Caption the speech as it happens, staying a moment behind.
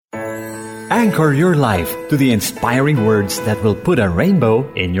Anchor your life to the inspiring words that will put a rainbow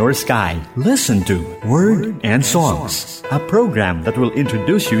in your sky. Listen to Word and Songs, a program that will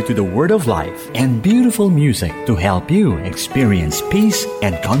introduce you to the Word of Life and beautiful music to help you experience peace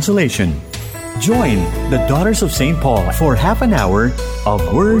and consolation. Join the Daughters of St. Paul for half an hour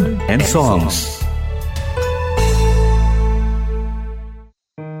of Word and Songs.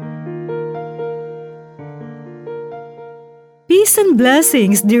 Peace and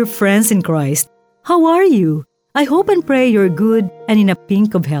blessings, dear friends in Christ. How are you? I hope and pray you're good and in a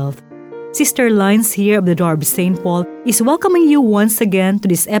pink of health. Sister Lines here of the Daughter of St. Paul is welcoming you once again to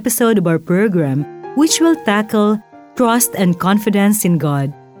this episode of our program, which will tackle trust and confidence in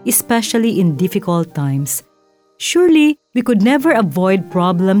God, especially in difficult times. Surely, we could never avoid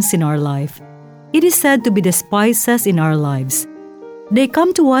problems in our life. It is said to be the spices in our lives. They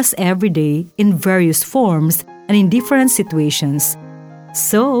come to us every day in various forms and in different situations.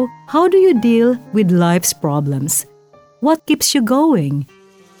 So, how do you deal with life's problems? What keeps you going?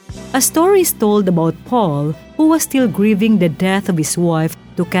 A story is told about Paul, who was still grieving the death of his wife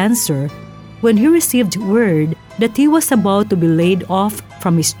to cancer, when he received word that he was about to be laid off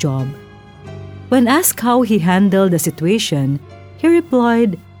from his job. When asked how he handled the situation, he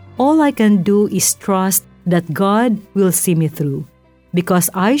replied, "All I can do is trust that God will see me through, because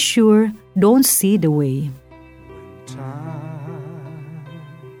I sure don't see the way."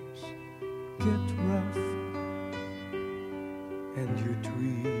 Times get rough and your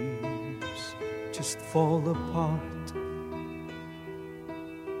dreams just fall apart,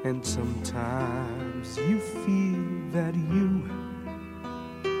 and sometimes you feel that you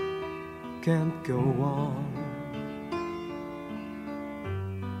can't go on.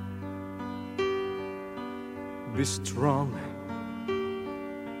 Be strong,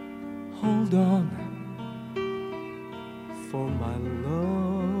 hold on, for my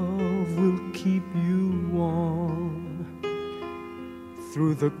love will keep you warm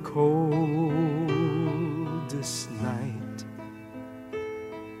through the coldest night,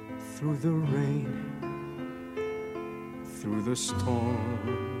 through the rain, through the storm.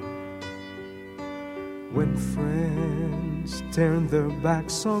 When friends turn their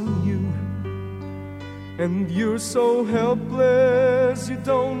backs on you and you're so helpless you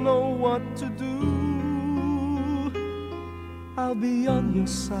don't know what to do, I'll be on your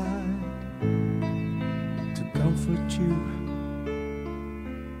side to comfort you.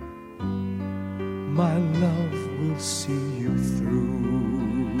 My love will see you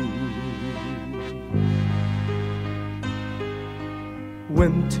through.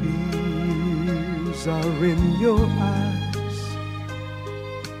 When tears are in your eyes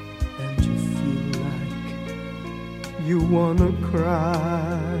and you feel like you wanna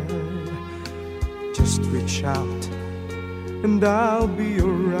cry, just reach out and I'll be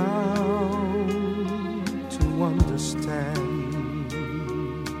around to understand.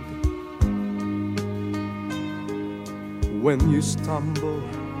 When you stumble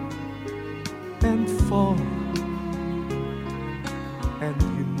and fall and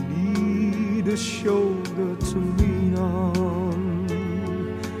you need a shoulder to lean on,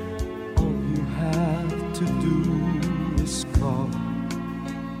 all you have to do is call,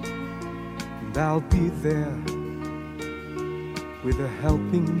 and I'll be there with a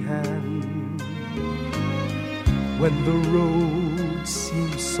helping hand. When the road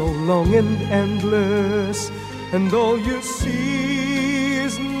seems so long and endless, and all you see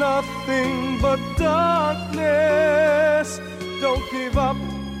is nothing but darkness, don't give up,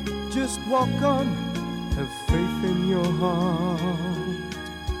 just walk on, have faith in your heart,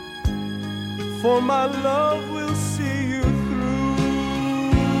 for my love will see you through.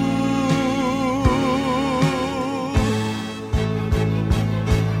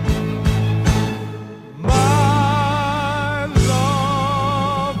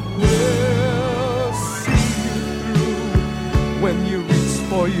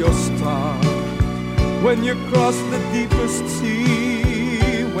 For your star, when you cross the deepest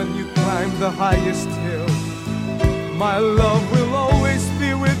sea, when you climb the highest hill, my love will always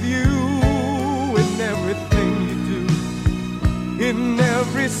be with you in everything you do, in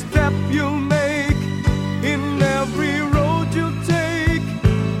every step you'll make, in every road you'll take.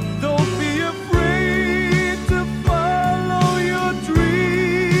 Don't be afraid to follow your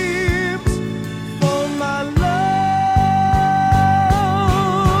dreams, for my love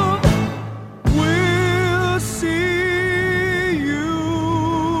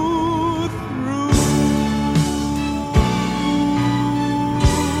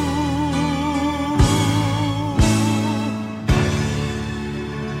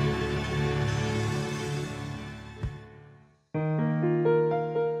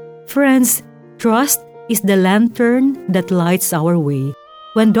Friends, trust is the lantern that lights our way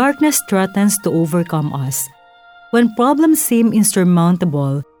when darkness threatens to overcome us. When problems seem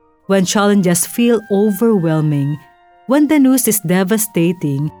insurmountable, when challenges feel overwhelming, when the news is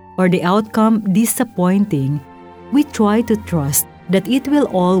devastating or the outcome disappointing, we try to trust that it will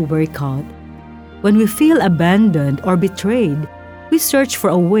all work out. When we feel abandoned or betrayed, we search for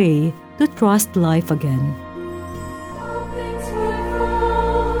a way to trust life again.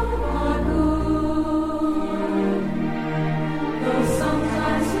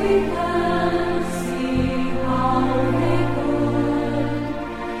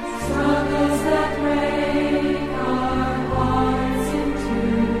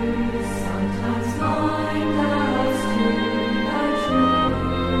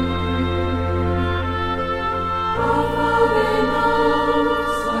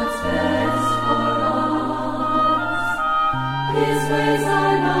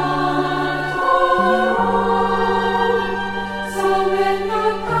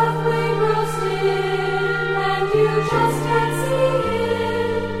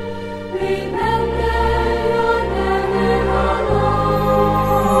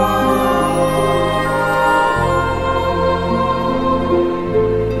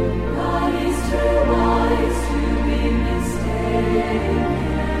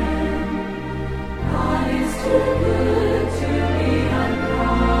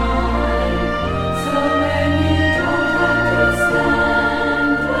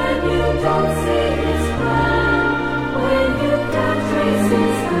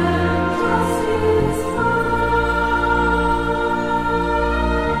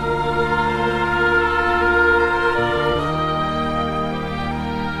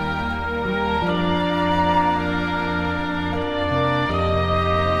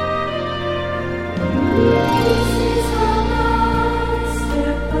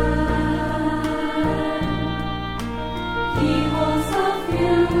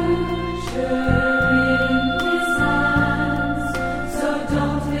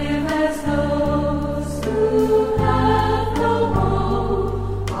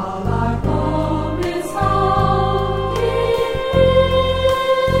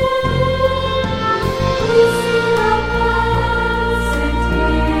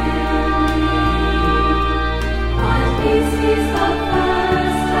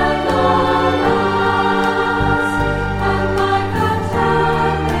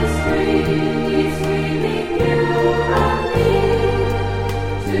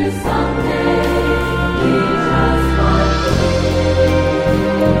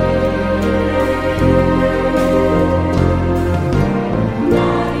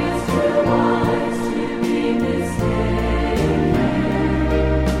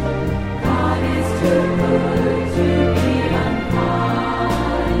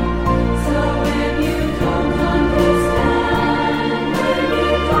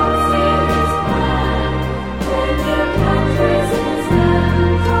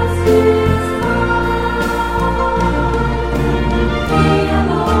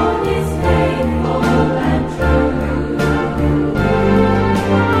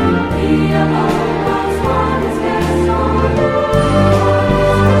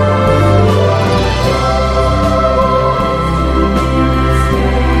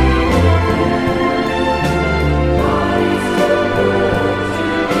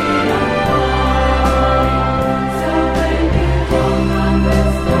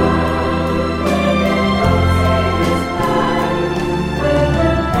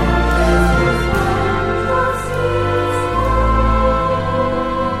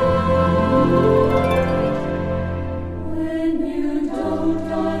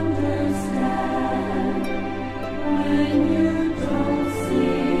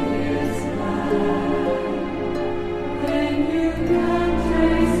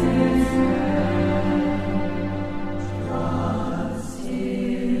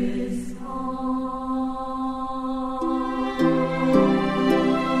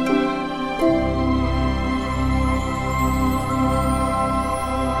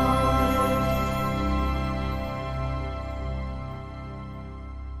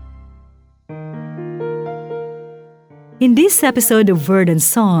 In this episode of Word and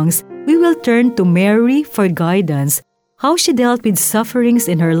Songs, we will turn to Mary for guidance, how she dealt with sufferings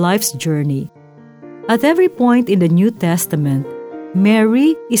in her life's journey. At every point in the New Testament,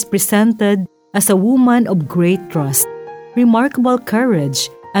 Mary is presented as a woman of great trust, remarkable courage,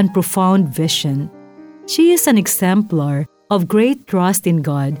 and profound vision. She is an exemplar of great trust in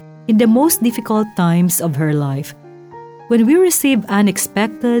God in the most difficult times of her life. When we receive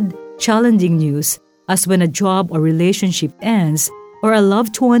unexpected, challenging news, as when a job or relationship ends, or a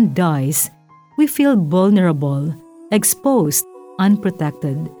loved one dies, we feel vulnerable, exposed,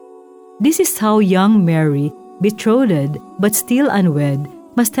 unprotected. This is how young Mary, betrothed but still unwed,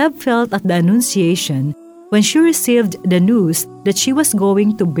 must have felt at the Annunciation when she received the news that she was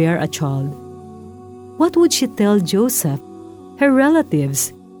going to bear a child. What would she tell Joseph, her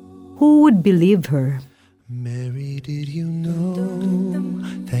relatives? Who would believe her? Mary, did you know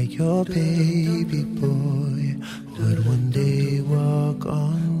that your baby boy would one day walk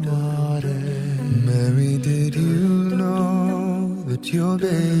on water? Mary, did you know that your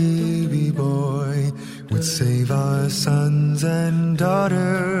baby boy would save our sons and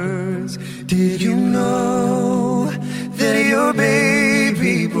daughters? Did you know that your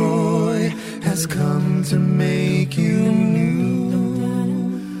baby boy has come to make you new?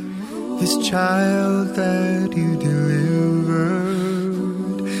 This child that you delivered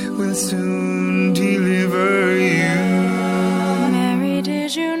will soon deliver you. Mary,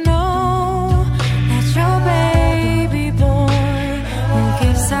 did you know that your baby boy will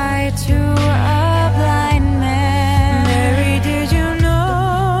give sight to a blind man? Mary, did you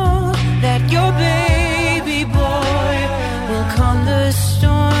know that your baby boy will calm the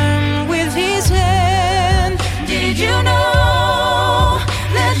storm with his hand? Did you know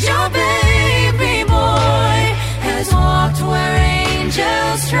that your baby boy has walked where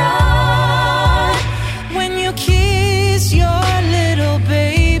angels trod? When you kiss your little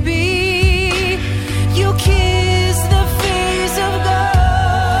baby, you kiss the face of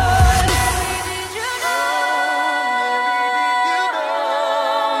God. Did you know?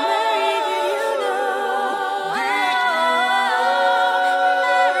 Mary, did you know?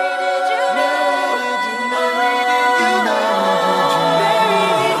 Mary, did you know?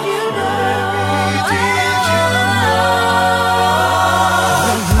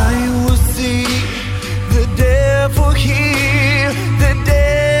 The blind will see, the deaf will hear, the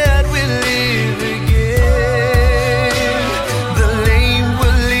dead will live again. The lame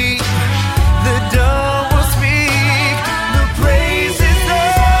will leap, the dumb will speak, the praises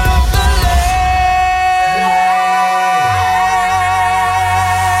of the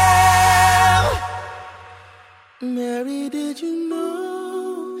Lamb. Mary, did you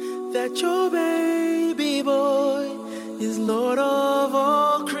know that your baby boy is Lord of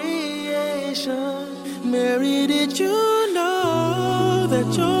all creation? Mary, did you know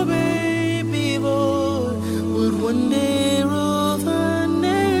that your baby boy would one day rule the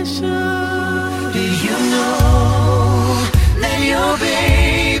nation? Did you know that your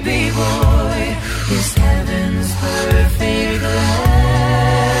baby boy is heaven's perfect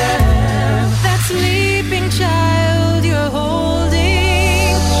lamb? That sleeping child you're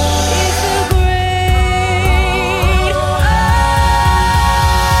holding is the great I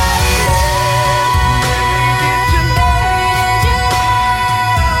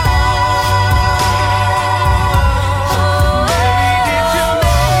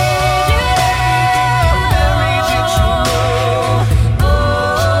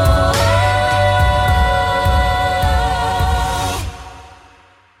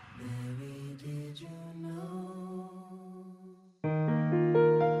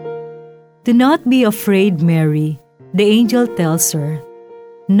Do not be afraid, Mary, the angel tells her.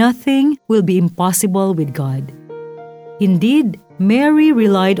 Nothing will be impossible with God. Indeed, Mary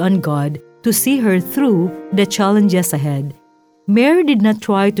relied on God to see her through the challenges ahead. Mary did not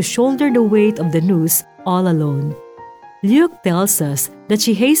try to shoulder the weight of the news all alone. Luke tells us that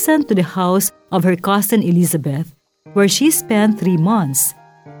she hastened to the house of her cousin Elizabeth, where she spent 3 months.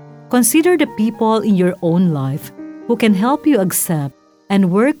 Consider the people in your own life who can help you accept and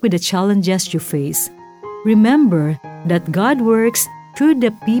work with the challenges you face. Remember that God works through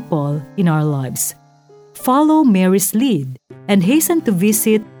the people in our lives. Follow Mary's lead and hasten to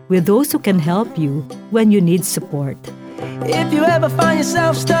visit with those who can help you when you need support. If you ever find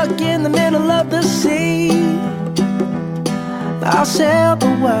yourself stuck in the middle of the sea, I'll sail the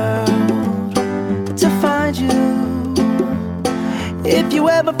world to find you. If you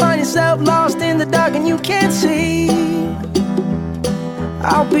ever find yourself lost in the dark and you can't see,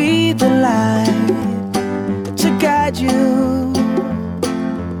 I'll be the light to guide you.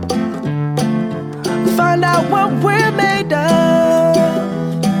 Find out what we're made of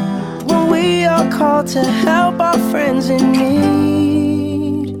when we are called to help our friends in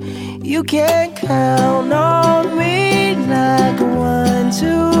need. You can count on me like 1,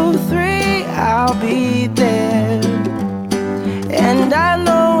 2, 3, I'll be there. And I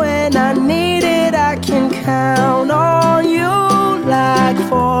know when I need it, I can count on you like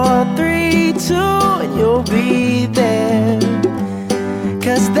 4, 3, 2, and you'll be there.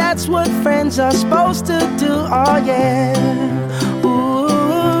 'Cause that's what friends are supposed to do, oh yeah. Ooh.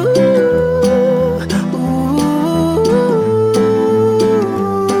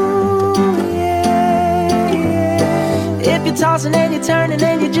 tossing and you're turning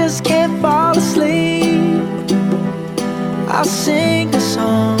and you just can't fall asleep, I'll sing a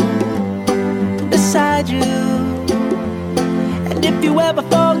song beside you. And if you ever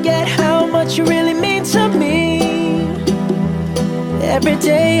forget how much you really mean to me, every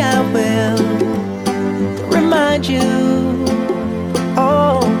day I will remind you.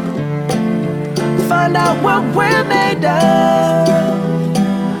 Oh, find out what we're made of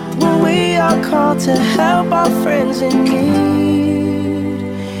when we are called to help our friends in need.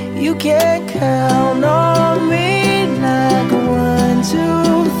 You can count on me like 1,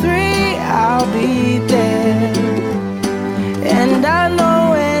 2, 3, I'll be there. And I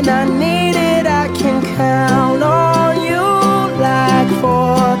know when I need it, I can count on you like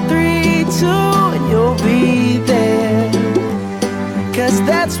 4, 3, 2, and you'll be there. 'Cause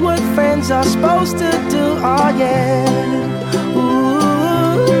that's what friends are supposed to do, oh yeah. Ooh,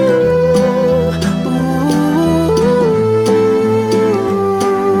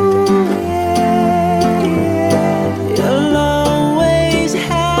 yeah, yeah. You'll always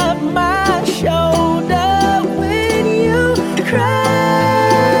have my shoulder when you cry.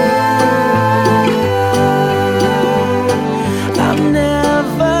 I'll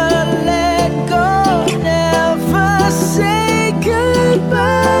never let go, never say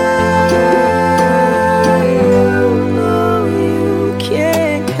goodbye. You know you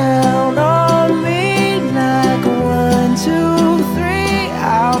can count on me like 1, 2, 3,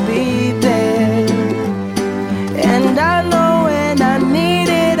 I'll be there. And I know when I need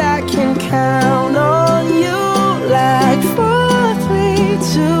it, I can count on you like 4, 3,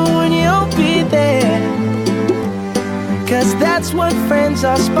 2, and you'll be there. 'Cause that's what friends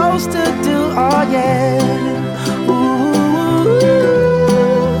are supposed to do, oh yeah. Ooh,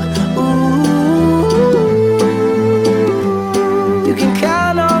 ooh. You can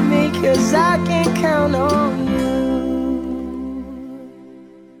count on me 'cause I can count on you.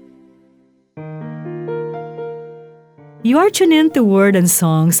 You are tuned in to Word and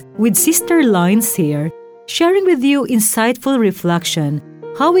Songs with Sister Lines here, sharing with you insightful reflection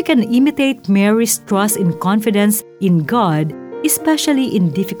how we can imitate Mary's trust and confidence in God, especially in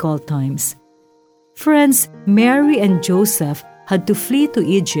difficult times. Friends, Mary and Joseph had to flee to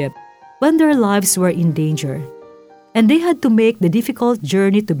Egypt when their lives were in danger, and they had to make the difficult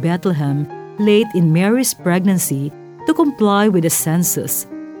journey to Bethlehem late in Mary's pregnancy to comply with the census.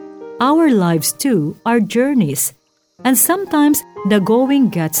 Our lives too are journeys, and sometimes the going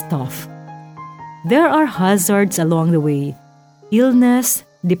gets tough. There are hazards along the way, illness,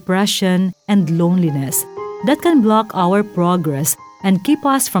 depression, and loneliness that can block our progress and keep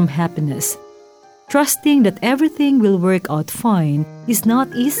us from happiness. Trusting that everything will work out fine is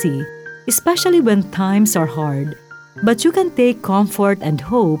not easy, especially when times are hard. But you can take comfort and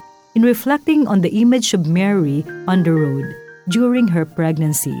hope in reflecting on the image of Mary on the road during her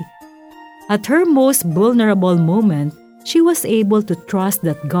pregnancy. At her most vulnerable moment, she was able to trust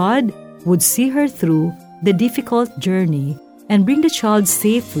that God would see her through the difficult journey and bring the child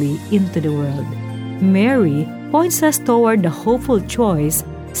safely into the world. Mary points us toward the hopeful choice,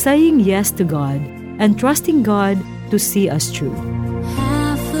 saying yes to God and trusting God to see us through.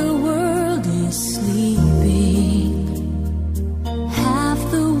 Half the world is sleeping, half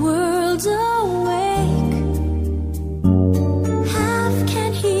the world's awake, half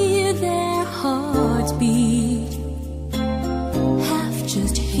can hear their hearts beat, half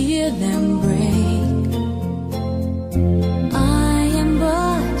just hear them break. I am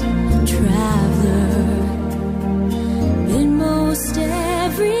but a traveler, been most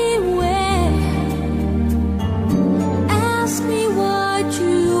everywhere. Ask me what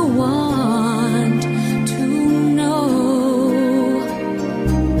you want to know.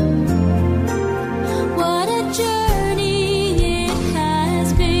 What a journey it has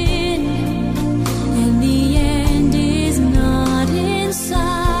been, and the end is not in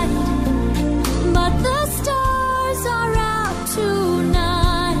sight. But the stars are out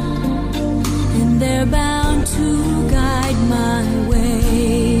tonight, and they're bound to guide my way.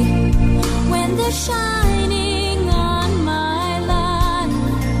 When they're shining on my life,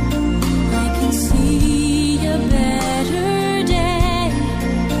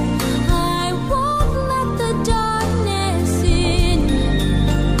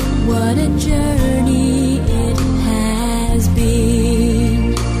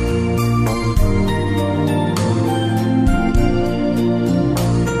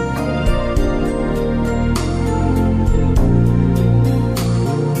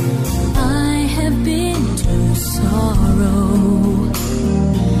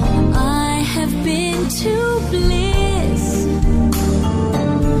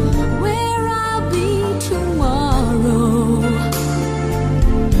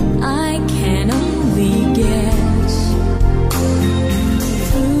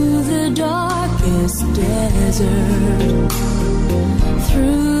 desert,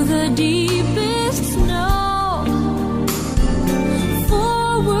 through the deepest snow.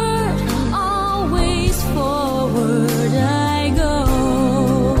 Forward, always forward I go.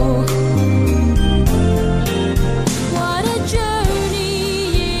 What a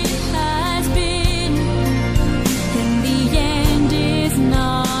journey it has been, and the end is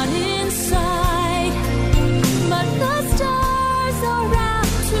not in sight, but the stars are out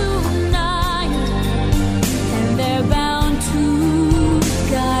tonight, and they're bound to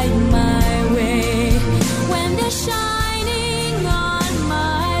guide my way. When they're shining on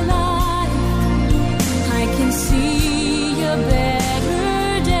my life, I can see a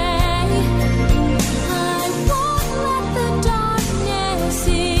better day. I won't let the darkness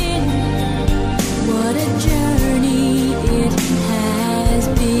in. What a journey it has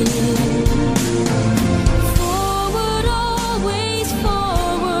been. Forward, always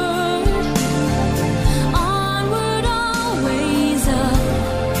forward. Onward, always up.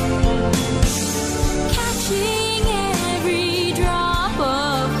 Catching every drop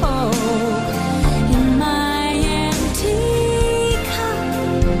of hope in my empty cup.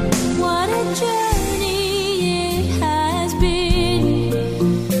 What a journey it has been,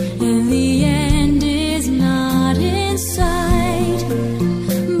 and the end is not in sight,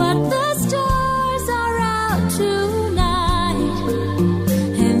 but the stars are out tonight,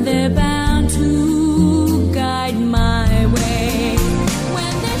 and they're bound to guide my way.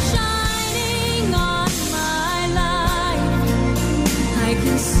 When they're shining on my life, I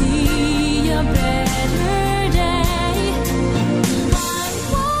can see a better day. I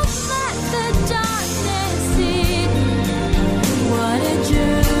won't let the darkness in. What a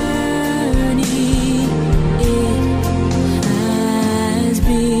journey it has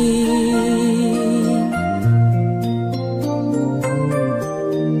been.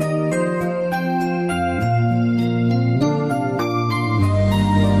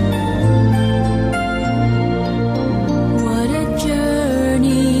 What a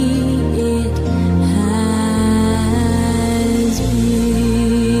journey it has been.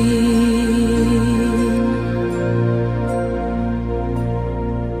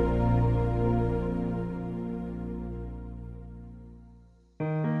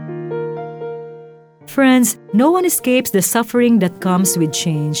 Friends, no one escapes the suffering that comes with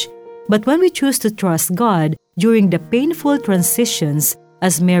change. But when we choose to trust God during the painful transitions,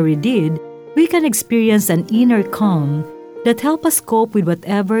 as Mary did, we can experience an inner calm that helps us cope with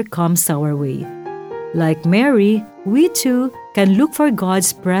whatever comes our way. Like Mary, we too can look for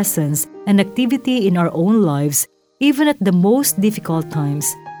God's presence and activity in our own lives, even at the most difficult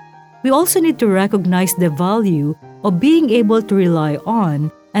times. We also need to recognize the value of being able to rely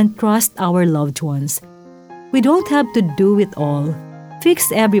on and trust our loved ones. We don't have to do it all,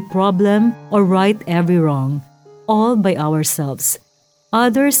 fix every problem, or right every wrong, all by ourselves.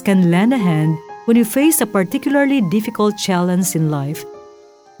 Others can lend a hand when you face a particularly difficult challenge in life.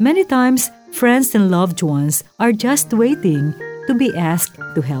 Many times, friends and loved ones are just waiting to be asked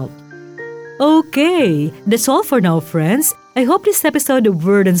to help. Okay, that's all for now, friends. I hope this episode of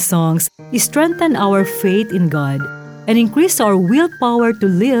Word and Songs strengthen our faith in God and increase our willpower to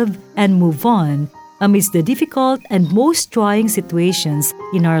live and move on amidst the difficult and most trying situations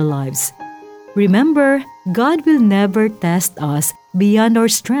in our lives. Remember, God will never test us beyond our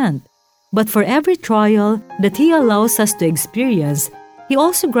strength, but for every trial that He allows us to experience, He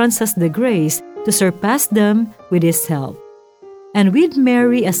also grants us the grace to surpass them with His help. And with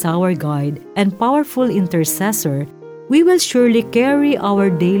Mary as our guide and powerful intercessor, we will surely carry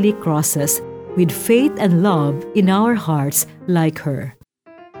our daily crosses with faith and love in our hearts like her.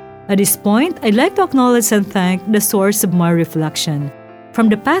 At this point, I'd like to acknowledge and thank the source of my reflection from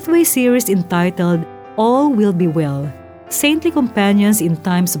the Pathway series entitled All Will Be Well, Saintly Companions in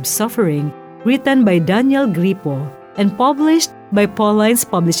Times of Suffering, written by Daniel Grippo and published by Pauline's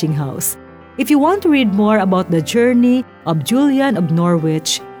Publishing House. If you want to read more about the journey of Julian of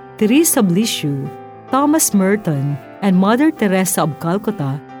Norwich, Teresa of Lisieux, Thomas Merton, and Mother Teresa of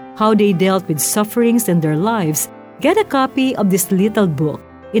Calcutta, how they dealt with sufferings in their lives, get a copy of this little book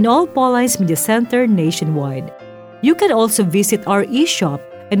in all Pauline's Media Center nationwide. You can also visit our e-shop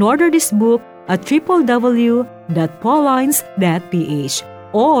and order this book at www.paulines.ph,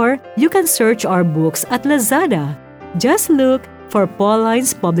 or you can search our books at Lazada. Just look for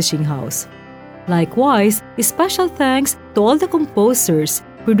Pauline's Publishing House. Likewise, a special thanks to all the composers,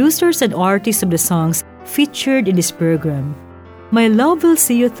 producers, and artists of the songs featured in this program. My Love Will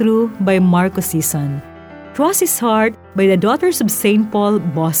See You Through by Marco Sisan, Trust His Heart by the Daughters of St. Paul,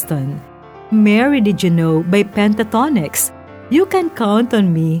 Boston, Mary Did You Know by Pentatonics, You Can Count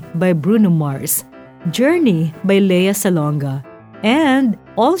on Me by Bruno Mars, Journey by Lea Salonga, and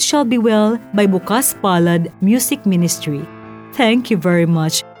All Shall Be Well by Bukas Palad Music Ministry. Thank you very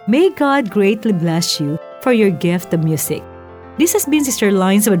much. May God greatly bless you for your gift of music. This has been Sister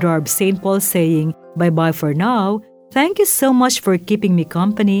Lines of Adarb St. Paul saying bye-bye for now. Thank you so much for keeping me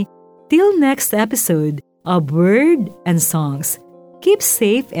company. Till next episode of Word and Songs. Keep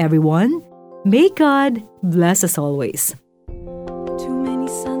safe, everyone. May God bless us always. Too many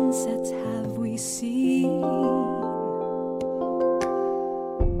sunsets have we seen.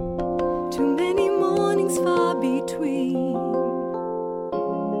 Too many mornings far between.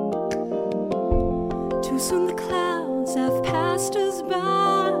 Too soon the clouds have passed us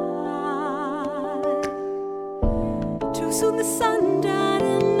by. Too soon the sun died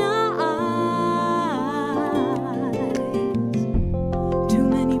in our eyes. Too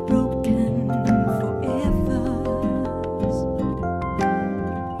many broken forevers.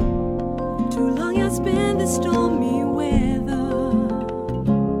 Too long has been the stormy weather.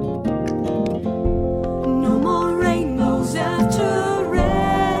 No more rainbows after rain,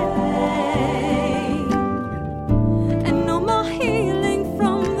 and no more healing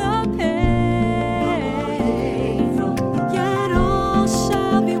from the pain. Yet all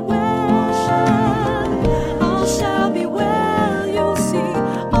shall be well. All shall be well. You'll see.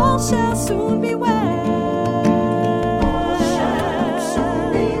 All shall soon be well.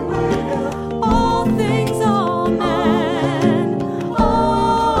 All things, all men,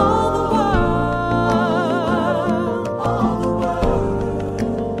 all the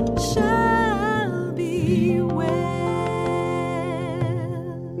world shall be well.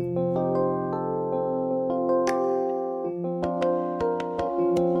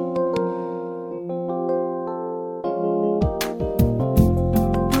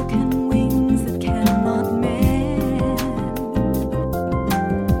 Broken wings that cannot mend.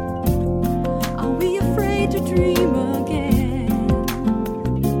 Are we afraid to dream again?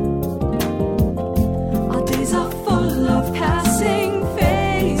 Our days are full of passing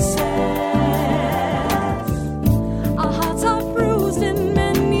faces. Our hearts are bruised in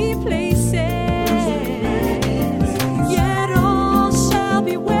many places. Yet all shall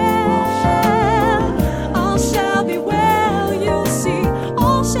be well. All shall be well. You'll see.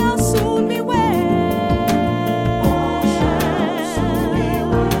 All shall soon be well.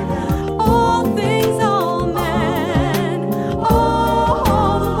 All things, all men,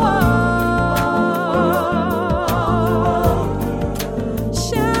 all the world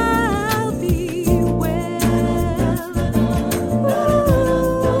shall be well.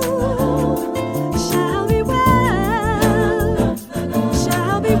 Shall be well.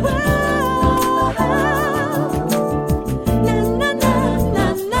 Shall be well. Na na na na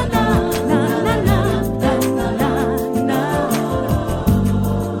na na na na na.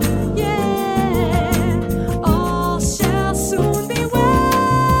 Yeah, all shall soon be well.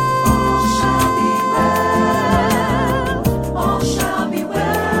 All shall be well. All shall be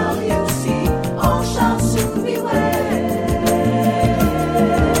well. You see, all shall soon be well.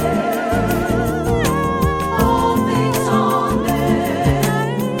 All things, all men,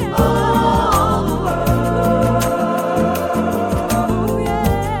 all the world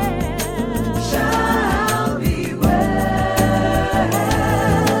shall be well.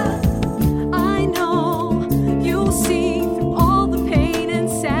 I know you'll see through all the pain and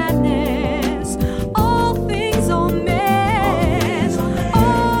sadness. All things, all men,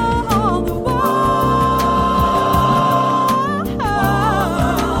 all the world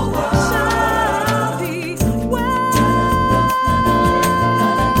shall be well.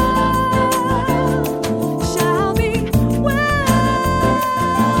 Shall be well.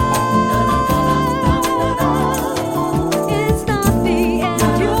 It's not the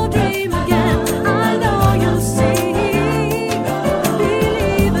end. You'll dream again. I know you'll see.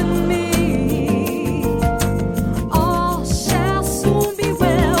 Believe in me. All shall soon be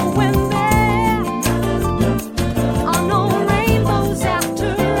well when there are no rainbows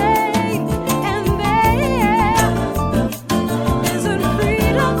after rain, and there isn't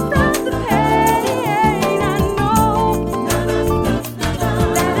freedom from the pain. I know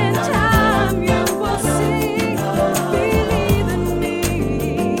that in time you will see. Believe in me.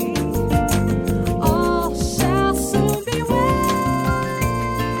 All shall soon be well.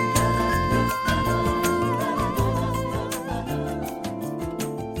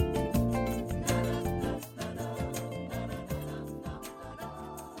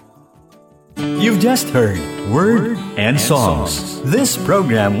 You've just heard Word and Songs. This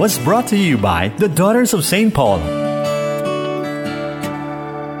program was brought to you by the Daughters of St. Paul.